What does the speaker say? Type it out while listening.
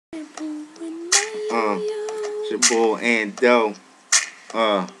It's your boy antdoe.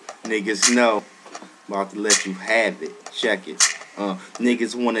 Niggas know. About to let you have it. Check it.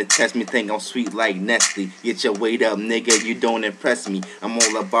 Niggas wanna test me, think I'm sweet like Nestle. Get your weight up, nigga, you don't impress me. I'm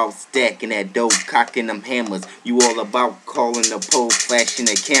all about stacking that dope, cocking them hammers. You all about calling the pole, flashing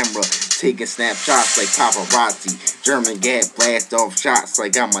the camera, taking snapshots like paparazzi. German gas blast off shots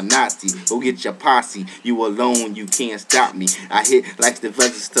like I'm a Nazi. Go get your posse, you alone, you can't stop me. I hit like the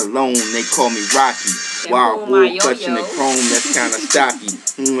Sylvester Stallone, they call me Rocky. Wild bull clutching the chrome, that's kinda stocky.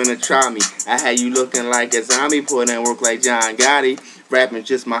 You wanna try me? I had you looking like a zombie, put in work like John Gotti. Rapping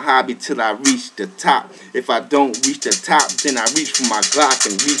just my hobby till I reach the top. If I don't reach the top, then I reach for my Glock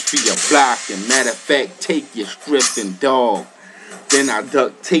and reach for your block. And matter of fact, take your stripping dog. Then I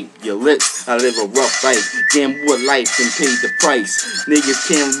duct tape your lips. I live a rough life, gamble with life and pay the price. Niggas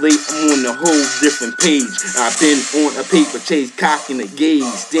can't relate, I'm on a whole different page. I've been on a paper chase, cocking the gauge,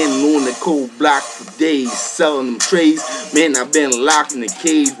 standing on the cold block for days, selling them trays. Man, I've been locked in the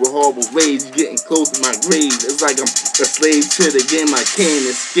cage with horrible rage, getting close to my grave. It's like I'm a slave to the game, I can't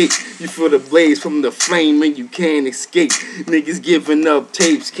escape. You feel the blaze from the flame and you can't escape. Niggas giving up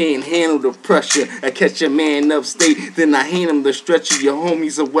tapes, can't handle the pressure. I catch a man upstate, then I hand him the stretcher. Your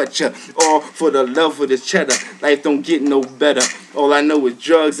homies will wet ya, all for the love of the cheddar. Life don't get no better. All I know is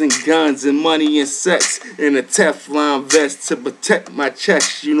drugs and guns and money and sex, and a Teflon vest to protect my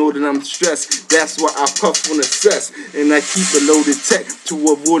chest. You know that I'm stressed, that's why I puff on the cess, and I keep a loaded tech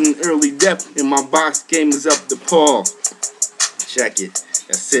to avoid an early death. And my box game is up to par. Check it,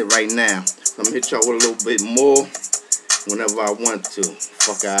 that's it right now. I'm gonna hit y'all with a little bit more whenever I want to.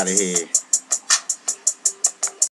 Fuck out of here.